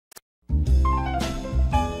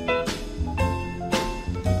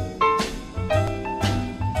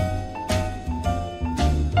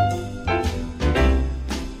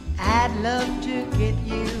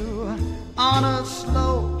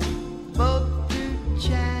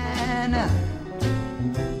standing up.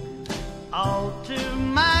 All to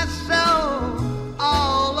myself,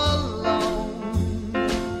 all alone.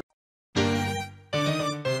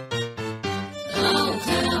 Oh,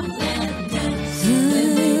 come and dance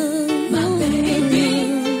with me, my baby.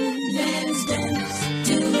 Let's dance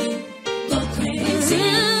till we go crazy.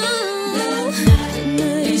 The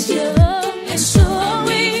night is young and so are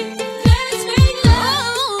we. Let's make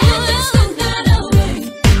love and dance the night away.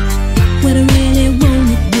 What I really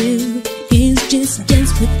wanna do is just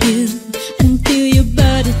dance with you and feel your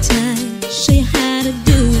body tight. Show you how to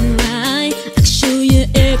do it right. I can show you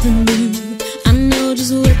every move. I know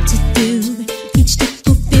just what to do. Each step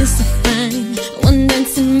will feel so fine. One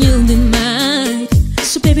dance and you'll be mine.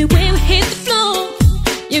 So baby, when we hit the floor,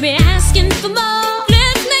 you'll be asking for more.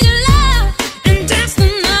 Let's make it loud and dance the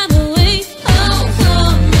night away. Oh,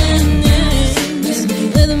 come and dance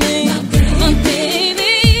with me, my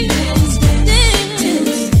baby. Let's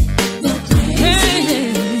dance, go crazy.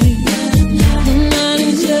 The night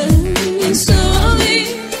is young and so are we.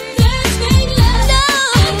 Let's make love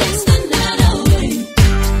and dance the night away.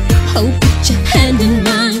 Oh, put your hand in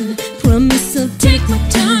mine. Promise I'll take my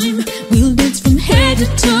time. We'll dance from head to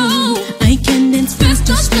toe. I can dance fast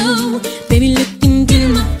or slow. Baby, look into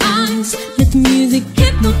my eyes. Let the music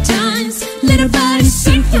hypnotize. Let our bodies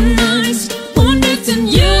synchronize. One dance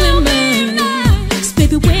and you and me. 'Cause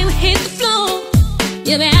baby, when we hit the floor,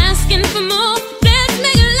 you'll be asking for more. Let's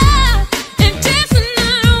make it loud and dance the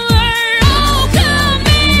night away. Oh, come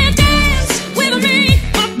and dance with me,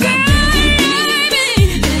 my baby.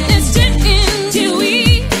 Let's dance until we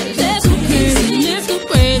let's go crazy, let's go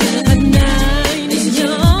crazy. The night is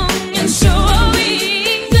young and so are we.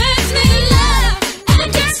 Let's make it loud and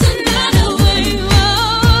dance the night away.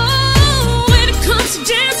 Oh, when it comes to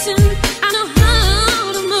dancing, I know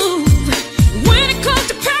how to move. When it comes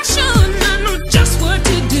to passion, I know just what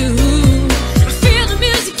to do. I feel the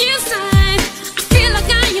music inside. I feel like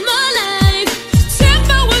I am alive.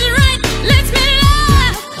 Tempo was right. Let's make it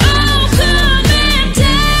loud. Oh, come and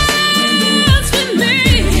dance with me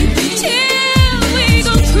till we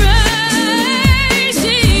go crazy.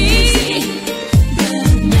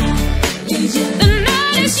 The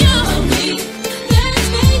night is young. Let's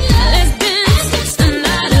make love. Let's dance the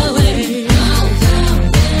night away. Oh, come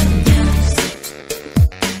and dance.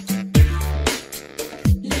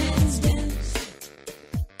 Let's dance.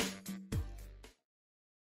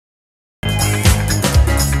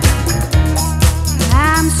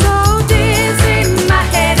 I'm so dizzy, my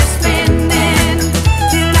head is spinning.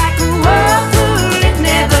 Feel like a whirlpool, it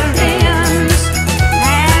never ends.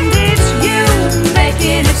 And it's you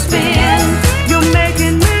making it spin. You're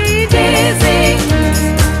making me dizzy.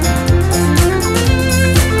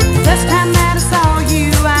 First time that I saw you,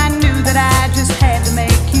 I knew that I just had to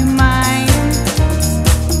make you mine.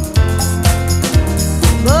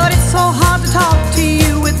 But it's so hard to talk to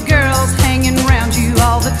you with girls hanging around you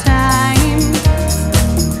all the time.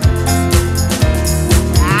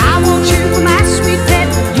 I want you for my sweet pet.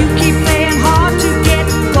 You keep playing hard to get,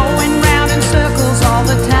 going round in circles all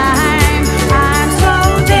the time. I'm so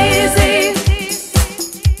dizzy.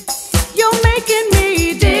 You're making me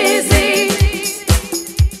dizzy.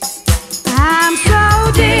 I'm so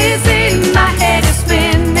dizzy, my head is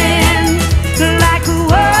spinning like a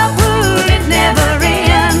whirlpool, it never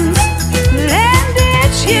ends. And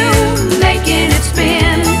it's you making it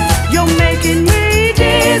spin. You're making me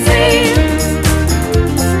dizzy.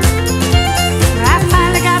 I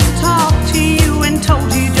finally got to talk to you and told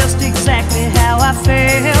you just exactly how I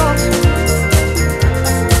felt.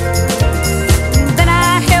 Then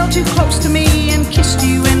I held you close to me and kissed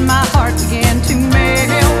you, and my heart began to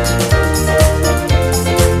melt.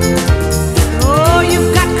 Oh,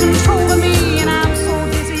 you've got control of me, and I'm so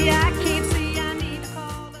dizzy I can't see. I need to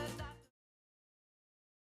call the doctor.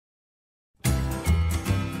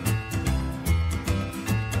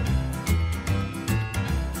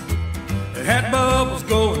 It had bubbles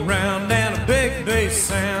going round and a big bass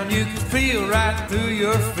sound you could feel right through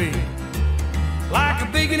your feet. Like a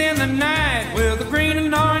beacon in the night with a green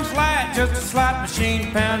and orange light, just a slot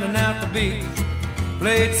machine pounding out the beat.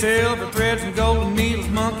 Played silver threads and golden needles,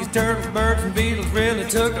 monkeys, turtles, birds, and beetles. Really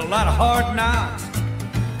took a lot of hard knocks.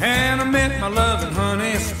 And I met my loving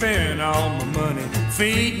honey, spending all my money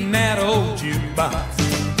feeding that old jukebox.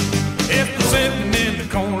 If I'm sitting in the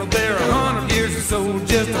corner there 100 years or so,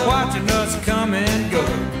 just watching us come and go.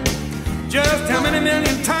 Just how many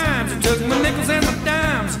million times it took my nickels and my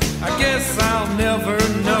dimes, I guess I'll never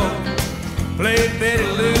know. Played Betty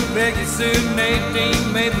Lou, Becky Sue,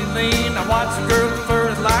 Nadine, Maybelline. I watched the girl with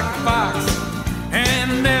furs like a fox,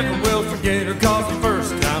 and I never will forget her, 'cause the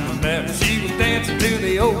first time I met her, she was dancing to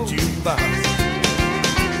the old jukebox. jukebox.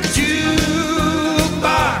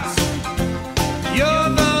 Jukebox, you're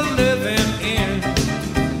the living in.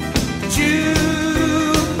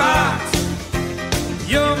 Jukebox,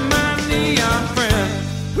 you're my neon friend.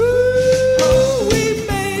 Ooh, we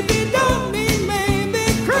maybe don't need maybe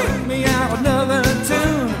crank me out another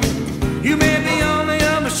tune. You may be only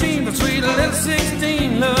a machine, but sweet little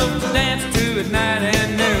 16 loves to dance to at night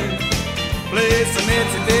and noon. Play some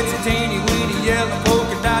itsy bitsy teeny weeny yellow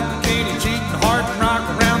polka dot bikini cheek and heart and rock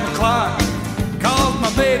around the clock. Cause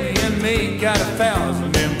my baby and me got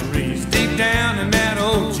 1,000 memories deep down in that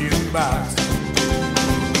old jukebox.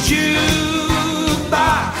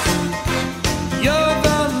 Jukebox, you're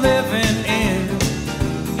the living in.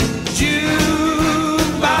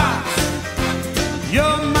 Jukebox,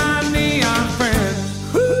 you're my neon friend.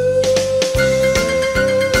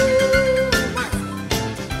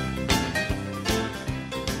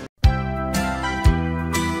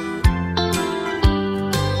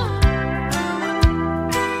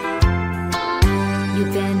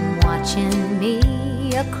 You've been watching me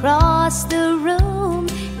across the room.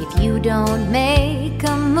 If you don't make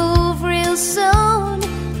a move real soon,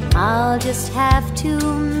 I'll just have to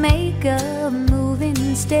make a move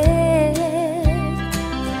instead.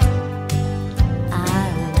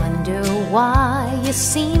 I wonder why you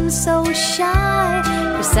seem so shy.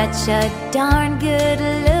 You're such a darn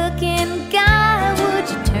good-looking guy. Would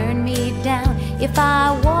you turn me down if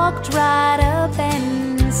I walked right up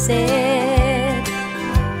and said,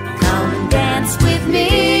 "Come dance with me"?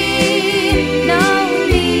 No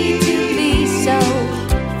need to be so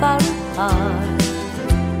far apart.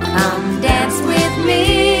 Come dance with me.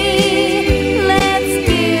 Let's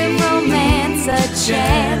give romance a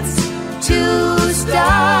chance to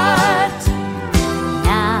start.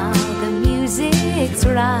 Now the music's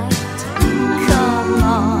right. Come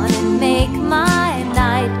on and make my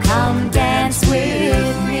night. Come dance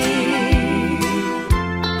with me.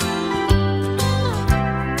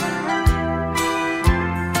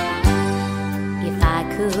 If I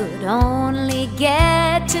could only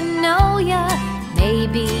get to know ya,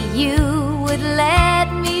 maybe you would let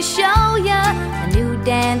me show ya a new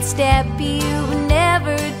dance step you've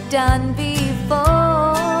never done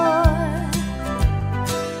before.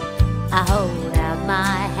 I hold out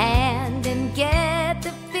my hand and get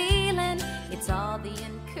the feeling it's all the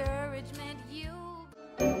encouragement you.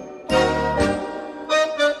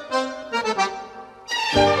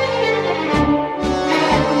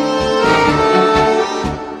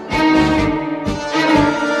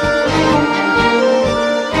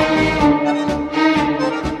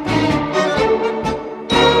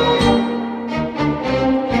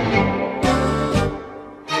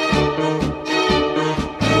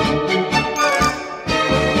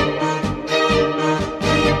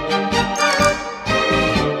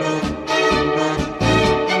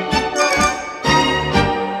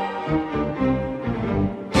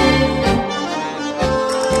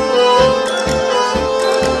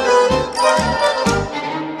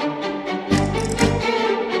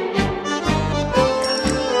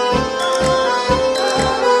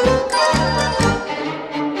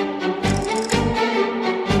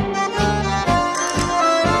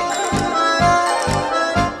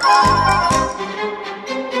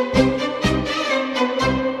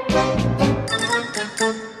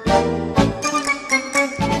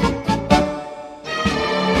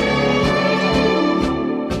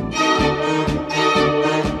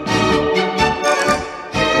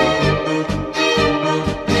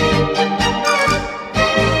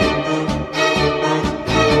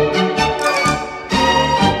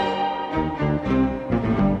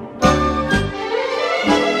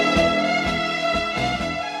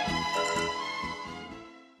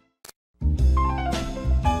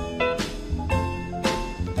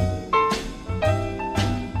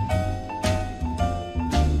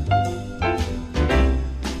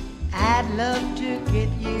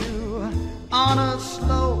 on a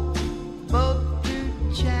slow boat to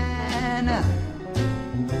China,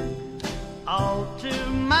 all to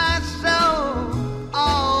myself,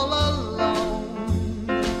 all alone.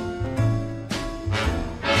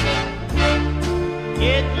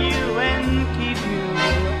 Get you and keep you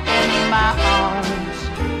in my arms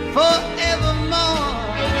forevermore.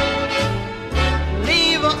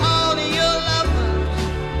 Leave all your lovers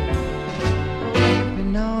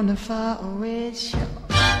sleeping on the faraway shore.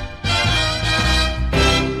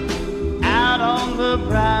 Out on the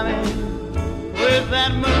private with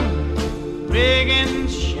that moon big and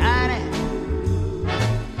shiny,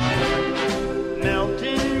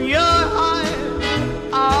 melting your heart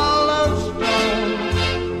all of stone.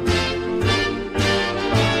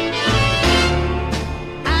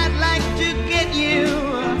 I'd like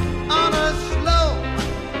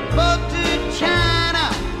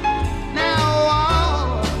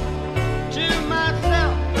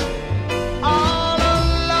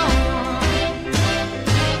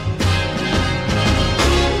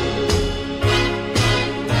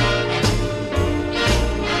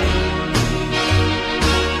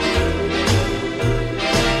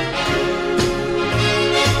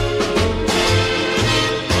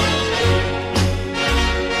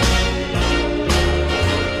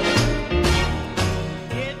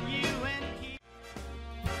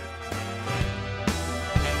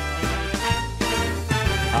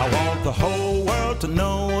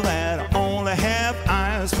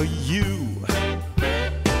for you.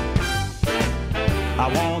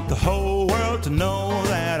 I want the whole world to know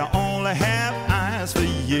that I only have eyes for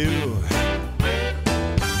you.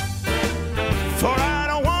 For I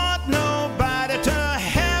don't want nobody to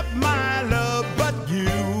have my love but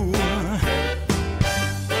you.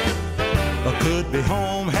 I could be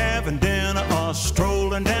home having dinner or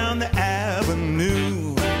strolling down the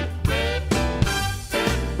avenue.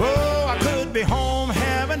 Oh, I could be home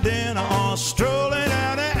having dinner or strolling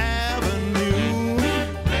down the avenue.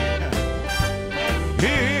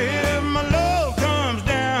 If my love comes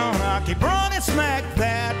down, I keep running smack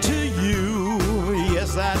that to you.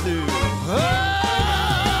 Yes, I do.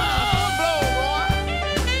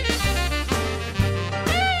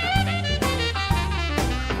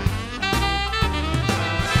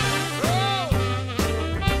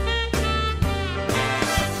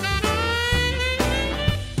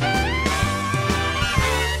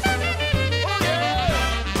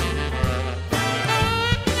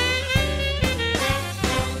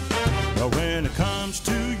 When it comes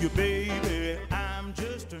to you, baby, I'm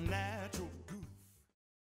just a natural goof.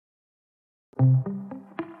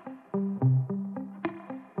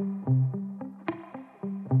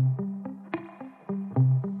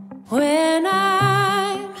 When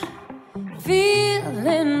I'm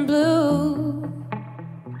feeling blue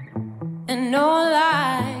and no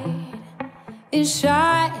light is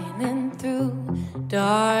shining through,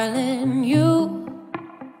 darling,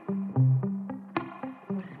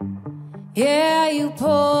 yeah, you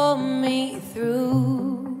pull me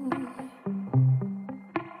through.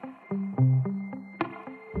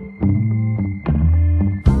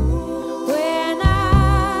 When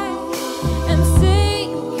I am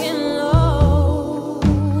sinking low,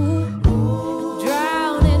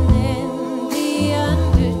 drowning in the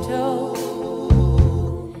undertow,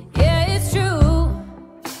 yeah, it's true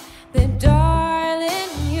that, darling,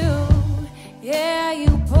 yeah,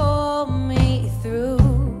 you pull me through.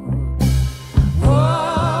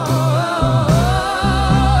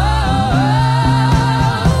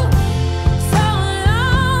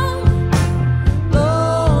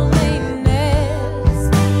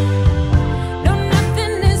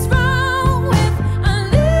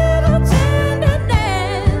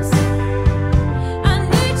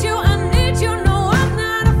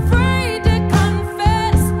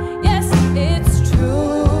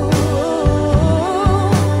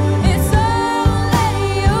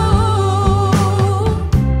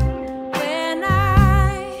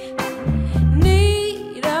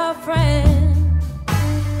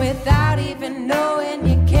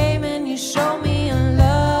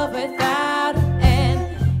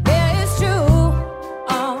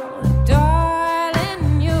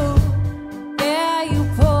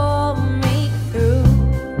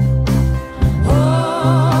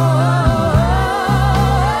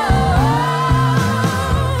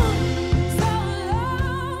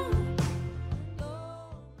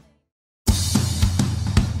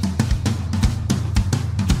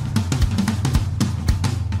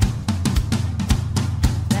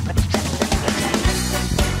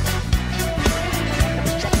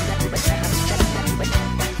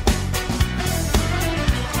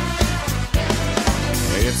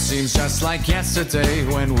 Seems just like yesterday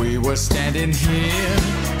when we were standing here.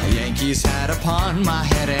 The Yankees hat upon my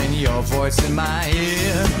head and your voice in my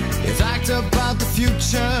ear. You talked about the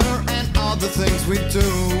future and all the things we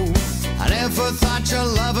do. I never thought your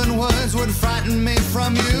loving words would frighten me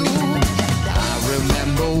from you. I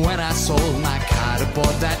remember when I sold my car to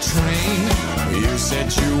board that train. You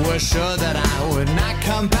said you were sure that I would not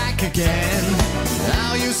come back again.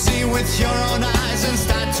 Now you see with your own eyes and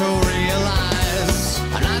start to realize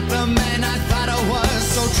I'm not the man I thought I was,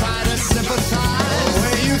 so try to sympathize. The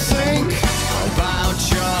way you think about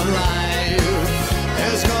your life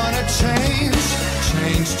is gonna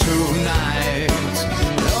change tonight.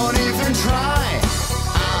 Don't even try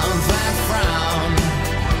on that frown,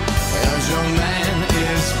 'cause your man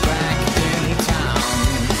is back in town.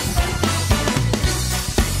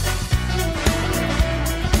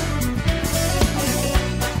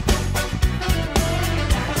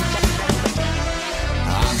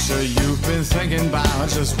 I'm sure you've been thinking about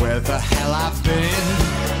just where the hell I've been.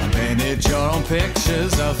 Painted your own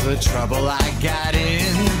pictures of the trouble I got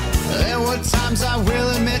in. There were times, I will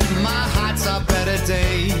admit, my heart's our better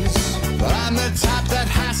days. But I'm the type that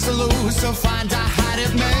has to lose to find I had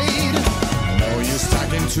it made. I know you're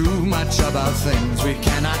talking too much about things we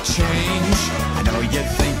cannot change. I know you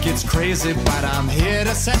think it's crazy, but I'm here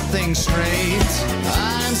to set things straight.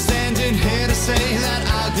 I'm standing here to say that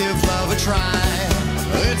I'll give love a try.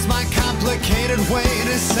 It's my complicated way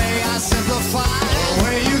to say I simplify. The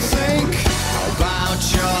way you think about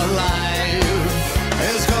your life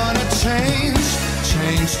is gonna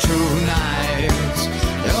change tonight.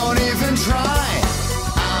 Don't even try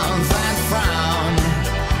on that frown,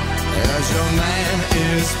 'cause your man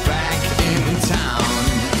is back in town.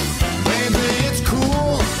 Baby, it's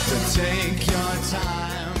cool to take your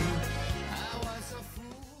time. I was a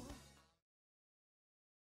fool.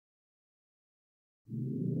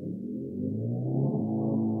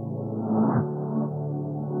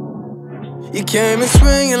 You came in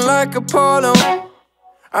swinging like a polo.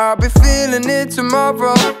 I'll be feeling it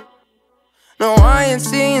tomorrow. No, I ain't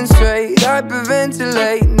seeing straight.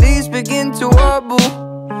 Hyperventilate, knees begin to wobble.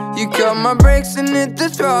 You cut my brakes and hit the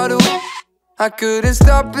throttle. I couldn't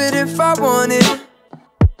stop it if I wanted.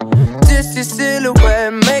 Just your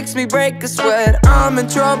silhouette makes me break a sweat. I'm in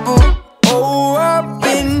trouble. Oh, I've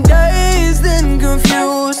been dazed and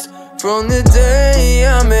confused from the day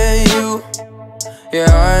I met you.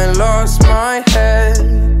 Yeah, I lost my head,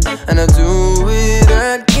 and I do it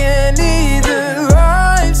again. Either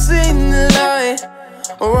I've seen the light,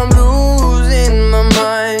 or I'm losing my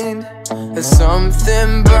mind. There's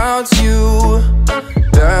something about you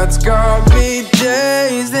that's got me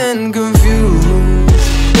dazed and confused.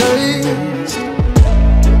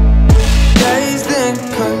 Dazed and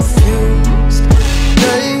confused.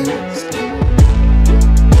 Dazed.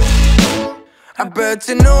 I bet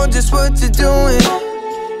you know just what you're doing.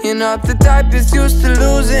 You're not the type that's used to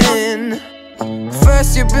losing.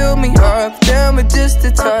 First you build me up, then with just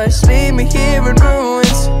a touch leave me here in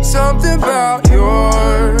ruins. Something about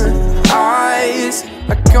your eyes,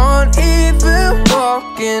 I can't even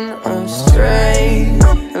walk in a straight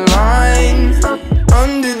line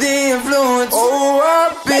under the influence. Oh,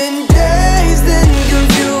 I've been dazed and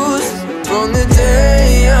confused from the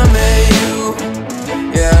day I met you.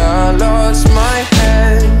 Yeah, I lost my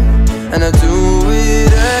head, and I do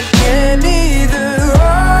it again. Either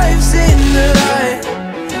I've seen the light,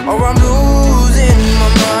 or I'm losing my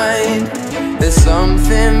mind. There's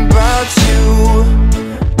something about you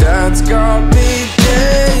that's got me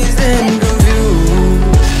dazed and confused.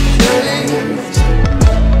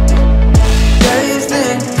 Dazed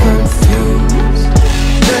and confused.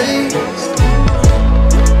 Dazed.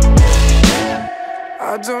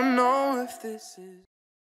 I don't know if this is